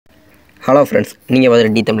Hello friends, நீங்கள் வந்து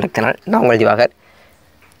D Tamil channel. நான் உங்கள் திவாகர்.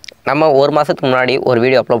 நம்ம ஒரு மாதத்துக்கு முன்னாடி ஒரு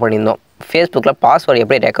வீடியோ அப்லோட் பண்ணியிருந்தோம். ஃபேஸ்புக்கில் பாஸ்வேர்டு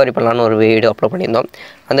எப்படி ரெக்கவரி பண்ணலான்னு ஒரு வீடியோ அப்லோட் பண்ணியிருந்தோம்.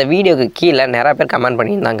 அந்த வீடியோக்கு கீழே நிறையா பேர் கமெண்ட்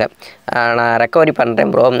பண்ணியிருந்தாங்க. நான் ரெக்கவரி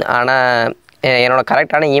பண்ணுறேன் ப்ரோ, ஆனால் என்னோடய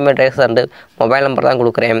கரெக்டான email address and mobile number தான்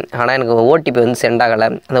கொடுக்குறேன், ஆனால் எனக்கு ஓடிபி வந்து சென்ட் ஆகலை.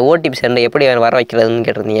 அந்த ஓடிபி சென்ட் எப்படி வர வைக்கிறதுன்னு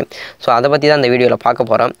கேட்டிருந்தீங்க. ஸோ அதை பற்றி தான் இந்த வீடியோவில் பார்க்க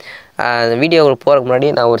போகிறோம். அந்த வீடியோவுக்கு போகிறதுக்கு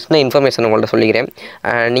முன்னாடி நான் ஒரு சின்ன இன்ஃபர்மேஷன் உங்கள்கிட்ட சொல்லிக்கிறேன்.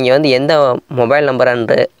 நீங்கள் வந்து எந்த mobile number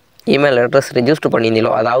and email address register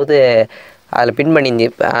பண்ணியிருந்தீங்களோ, அதாவது அதில் பின் பண்ணி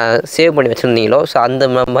சேவ் பண்ணி வச்சுருந்தீங்களோ, ஸோ அந்த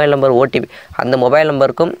மொபைல் நம்பர் ஓடிபி அந்த மொபைல்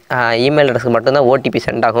நம்பருக்கும் இமெயில் அட்ரஸுக்கு மட்டும்தான் ஓடிபி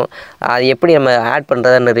சென்ட் ஆகும். அது எப்படி நம்ம ஆட்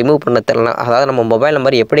பண்ணுறதுன்னு ரிமூவ் பண்ண தெரியலாம். அதாவது நம்ம மொபைல்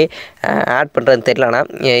நம்பர் எப்படி ஆட் பண்ணுறதுன்னு தெரியலனா,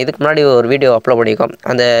 இதுக்கு முன்னாடி ஒரு வீடியோ அப்லோட் பண்ணியிருக்கோம்.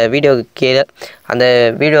 அந்த வீடியோவுக்கு கீழே அந்த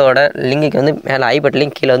வீடியோவோட லிங்க்குக்கு வந்து மேலே ஐபட்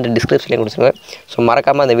லிங்க் கீழே வந்து டிஸ்கிரிப்ஷன்லேயும் கொடுத்துருங்க. ஸோ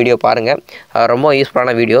மறக்காமல் அந்த வீடியோ பாருங்கள். ரொம்ப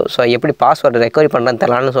யூஸ்ஃபுல்லான வீடியோ. ஸோ எப்படி பாஸ்வேர்டு ரெக்கவரி பண்ணுறதுன்னு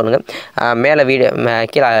தெரியலான்னு சொல்லுங்கள். மேலே வீடியோ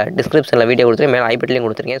கீழே டிஸ்கிரிப்ஷனில் வீடியோ கொடுத்துருங்க, மேலே ஐபட்லேயும்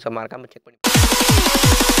கொடுத்துருக்கேன். ஸோ மறக்காமல் செக் பண்ணி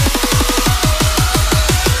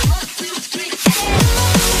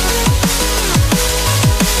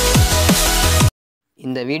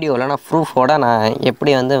இந்த வீடியோவில் நான் ப்ரூஃபோட நான்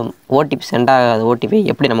எப்படி வந்து ஓடிபி சென்ட் ஆகாத ஓடிபி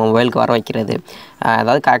எப்படி நம்ம மொபைலுக்கு வர வைக்கிறது,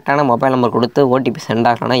 அதாவது கரெக்டான மொபைல் நம்பர் கொடுத்து ஓடிபி சென்ட்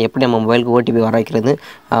ஆகலைன்னா எப்படி நம்ம மொபைலுக்கு ஓடிபி வர வைக்கிறது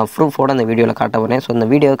ப்ரூஃபோட இந்த வீடியோவில் காட்ட போகிறேன். ஸோ இந்த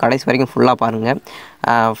வீடியோ கடைசி வரைக்கும் ஃபுல்லாக பாருங்கள்.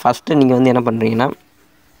 ஃபஸ்ட்டு நீங்கள் வந்து என்ன பண்ணுறீங்கன்னா,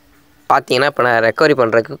 பார்த்தீங்கன்னா இப்போ நான் ரெக்கவரி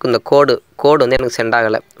பண்ணுறதுக்கு இந்த கோடு வந்து எனக்கு சென்ட்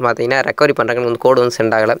ஆகலை. பார்த்தீங்கன்னா ரெக்கவரி பண்ணுறதுக்கு வந்து கோடு வந்து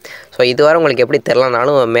சென்ட் ஆகலை. ஸோ இதுவரை உங்களுக்கு எப்படி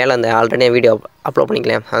தெரிலனாலும் மேலே அந்த ஆல்ரெடி வீடியோ அப்லோட்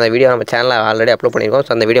பண்ணிக்கலாம். அந்த வீடியோ நம்ம சேனலில் ஆல்ரெடி அப்லோட் பண்ணியிருக்கோம்.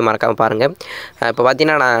 ஸோ அந்த வீடியோ மறக்காமல் பாருங்கள். இப்போ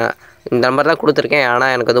பார்த்தீங்கன்னா நான் இந்த நம்பர் தான் கொடுத்துருக்கேன்,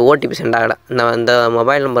 ஆனால் எனக்கு வந்து ஓடிபி சென்ட் ஆகலை. இந்த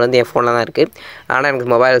மொபைல் நம்பர் வந்து என் ஃபோனில் தான் இருக்குது, ஆனால் எனக்கு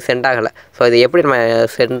மொபைல் சென்ட் ஆகலை. ஸோ இது எப்படி நம்ம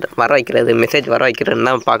வர வைக்கிறது, மெசேஜ் வர வைக்கிறதுன்னு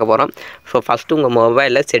தான் பார்க்க போகிறோம். ஸோ ஃபஸ்ட்டு உங்கள்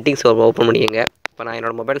மொபைலில் செட்டிங்ஸ் ஓப்பன் பண்ணிக்கோங்க. இப்போ நான்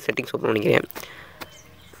என்னோடய மொபைல் செட்டிங்ஸ் ஓப்பன் பண்ணிக்கிறேன்.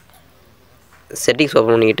 செட்டிங்ஸ்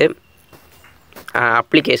ஓப்பன் பண்ணிக்கிட்டு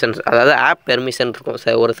அப்ளிகேஷன்ஸ், அதாவது ஆப் பெர்மிஷன் இருக்கும்.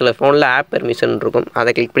 ஒரு சில ஃபோனில் ஆப் பெர்மிஷன் இருக்கும், அதை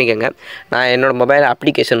கிளிக் பண்ணிக்கோங்க. நான் என்னோடய மொபைல்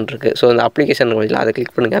அப்ளிகேஷன் இருக்குது. ஸோ அந்த அப்ளிகேஷன் பதிலாக அதை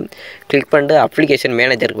கிளிக் பண்ணுங்கள். கிளிக் பண்ணிட்டு அப்ளிகேஷன்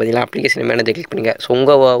மேனேஜருக்கு பதிலாக அப்ளிகேஷன் மேனேஜர் கிளிக் பண்ணுங்கள். ஸோ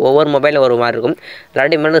உங்கள் ஒவ்வொரு மொபைலில் ஒரு மாதிரி இருக்கும்.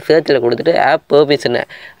 ரெண்டு மணி சர்ச்சில் கொடுத்துட்டு ஆப் பெர்மிஷன்,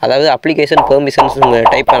 அதாவது அப்ளிகேஷன் பெர்மிஷன்ஸ்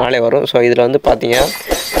டைப் பண்ணாலே வரும். ஸோ இதில் வந்து பார்த்தீங்கன்னா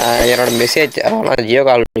என்னோடய மெசேஜ், நான் ஜியோ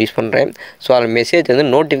கால் யூஸ் பண்ணுறேன். ஸோ அதில் மெசேஜ் வந்து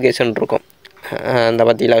நோட்டிஃபிகேஷன் இருக்கும். அந்த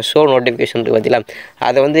பார்த்தீங்களா, ஷோ நோட்டிஃபிகேஷன் பார்த்தீங்களா,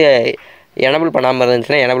 அதை வந்து எனபிள் பண்ணாமல்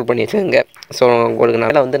இருந்துச்சுன்னா எனபிள் பண்ணி வச்சுக்கோங்க. ஸோ உங்களுக்கு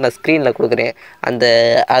நான் வந்து நான் ஸ்க்ரீனில் கொடுக்குறேன்.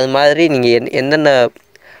 அது மாதிரி நீங்கள் எந்தெந்த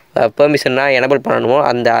பெர்மிஷன்னா எனபிள் பண்ணணுமோ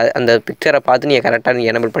அந்த பிக்சரை பார்த்து நீங்கள் கரெக்டாக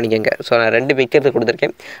எனபிள் பண்ணிக்கோங்க. ஸோ நான் 2 பிக்சர்ஸ்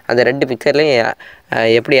கொடுத்துருக்கேன். அந்த 2 பிக்சர்லேயும்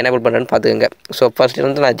எப்படி எனபிள் பண்ணுறேன்னு பார்த்துக்கோங்க. ஸோ ஃபஸ்ட்டு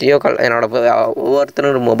வந்து நான் ஜியோ கால், என்னோடய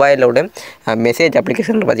ஒவ்வொருத்தரும் மொபைலோட மெசேஜ்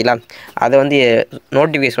அப்ளிகேஷன் பார்த்தீங்களா, அதை வந்து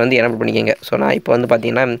நோட்டிஃபிகேஷன் வந்து எனபிள் பண்ணிக்கோங்க. ஸோ நான் இப்போ வந்து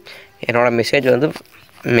பார்த்தீங்கன்னா என்னோடய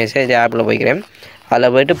மெசேஜ் ஆப்பில் போய்க்கிறேன்.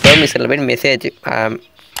 அதில் போய்ட்டு பெர்மிஷனில் போய்ட்டு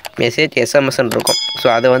மெசேஜ் எஸ்எம்எஸ்ன்னு இருக்கும். ஸோ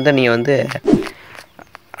அதை வந்து நீங்கள் வந்து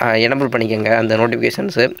எனபிள் பண்ணிக்கோங்க அந்த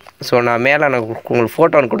நோட்டிஃபிகேஷன்ஸு. ஸோ நான் மேலே நான் உங்களுக்கு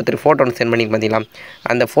ஃபோட்டோ ஒன்று கொடுத்துட்டு ஃபோட்டோ ஒன்று சென்ட் பண்ணி பார்த்தீங்களா,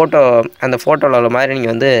 அந்த ஃபோட்டோவில் உள்ள மாதிரி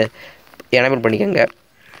நீங்கள் வந்து எனபிள் பண்ணிக்கோங்க.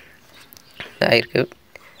 ஆயிருக்கு.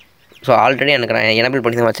 ஸோ ஆல்ரெடி எனக்கு நான் எனபிள்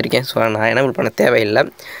பண்ணி தான் வச்சுருக்கேன். ஸோ நான் எனபிள் பண்ண தேவையில்லை.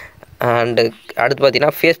 அண்டு அடுத்து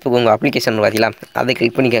பார்த்தீங்கன்னா ஃபேஸ்புக் உங்கள் அப்ளிகேஷன் பார்த்தீங்களா, அதை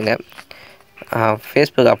கிளிக் பண்ணிக்கோங்க.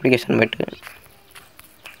 ஃபேஸ்புக் அப்ளிகேஷன் போய்ட்டு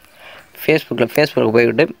ஃபேஸ்புக்கில்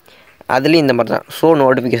போய்விட்டு அதுலேயும் இந்த மாதிரி தான் ஷோ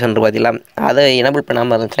நோட்டிஃபிகேஷன் பார்த்தீங்களா, அதை எனபிள்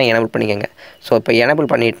பண்ணாமல் இருந்துச்சுன்னா எனபிள் பண்ணிக்கோங்க. ஸோ இப்போ எனபிள்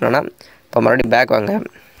பண்ணிட்டோன்னா இப்போ மறுபடியும் பேக் வாங்க.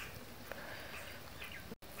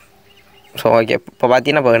 ஸோ ஓகே, இப்போ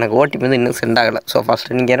பார்த்தீங்கன்னா இப்போ எனக்கு ஓடிபி வந்து இன்னும் சென்ட் ஆகலை. ஸோ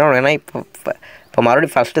ஃபஸ்ட்டு நீங்கள் என்ன வேணால் இப்போ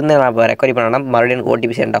மறுபடியும் ஃபஸ்ட்டு நான் இப்போ ரெக்கவரி பண்ணோன்னா மறுபடியும் எனக்கு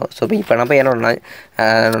ஓடிபி சென்ட் ஆகும். ஸோ இப்போ நம்ம என்னோட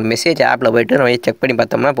மெசேஜ் ஆப்பில் போய்ட்டு நம்ம செக் பண்ணி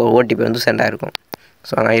பார்த்தோம்னா இப்போ ஓடிபி வந்து சென்ட் ஆகிருக்கும்.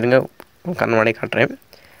 ஸோ நான் இருங்க கண் முன்னாடி காட்டுறேன்.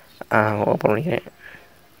 ஓப்பன் பண்ணிக்கிறேன்.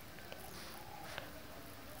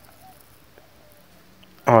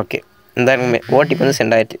 ஓகே, இந்த ஓடிபி வந்து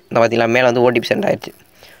சென்ட் ஆகிடுச்சு. இந்த பார்த்தீங்களா மேலே வந்து ஓடிபி சென்ட் ஆகிடுச்சு.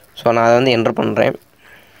 ஸோ நான் அதை வந்து என்ட்ரு பண்ணுறேன்.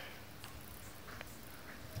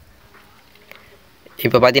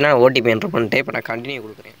 இப்போ பார்த்தீங்கன்னா ஓடிபி என்ட்ரு பண்ணிட்டு இப்போ நான் கண்டினியூ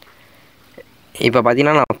கொடுக்குறேன். இப்போ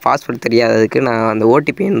பார்த்தீங்கன்னா நான் பாஸ்வேர்டு தெரியாததுக்கு நான் அந்த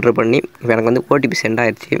ஓடிபி என்ட்ரு பண்ணி இப்போ எனக்கு வந்து ஓடிபி சென்ட்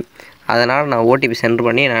ஆகிடுச்சு. அதனால் நான் ஓடிபி சென்ட்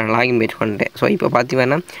பண்ணி நான் லாகின் பேஜ் பண்ணிட்டேன். ஸோ இப்போ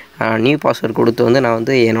பார்த்தீங்கன்னா நியூ பாஸ்வேர்டு கொடுத்து வந்து நான்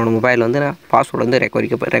வந்து என்னோடய மொபைல் வந்து நான் பாஸ்வேர்டு வந்து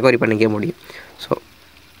ரெக்கவரி பண்ணிக்க முடியும். ஸோ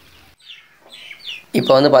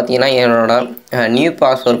இப்போ வந்து பார்த்தீங்கன்னா என்னோடய நியூ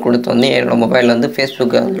பாஸ்வேர்டு கொடுத்து வந்து என்னோடய மொபைலில் வந்து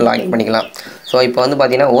ஃபேஸ்புக்கு வந்து லாகின் பண்ணிக்கலாம். ஸோ இப்போ வந்து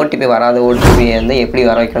பார்த்தீங்கன்னா ஓடிபி வராத ஓடிபி வந்து எப்படி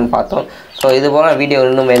வர வைக்கணும்னு பார்த்தோம். ஸோ இது போல் வீடியோ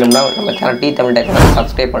இன்னும் வேணும்னா நம்ம channel D Tamil tech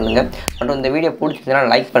subscribe பண்ணுங்கள். மற்றும் இந்த வீடியோ பிடிச்சிருந்துச்சுன்னா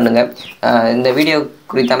லைக் பண்ணுங்கள். இந்த வீடியோ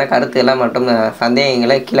குறித்தான கருத்துக்கள் மற்றும்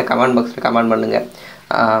சந்தேகங்களை கீழே கமெண்ட் பாக்ஸில் கமெண்ட் பண்ணுங்கள்.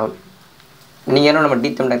 நீங்கள் இன்னும் நம்ம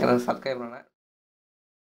டி தமிழ் டெக் சப்ஸ்கிரைப் பண்ணுங்கள்.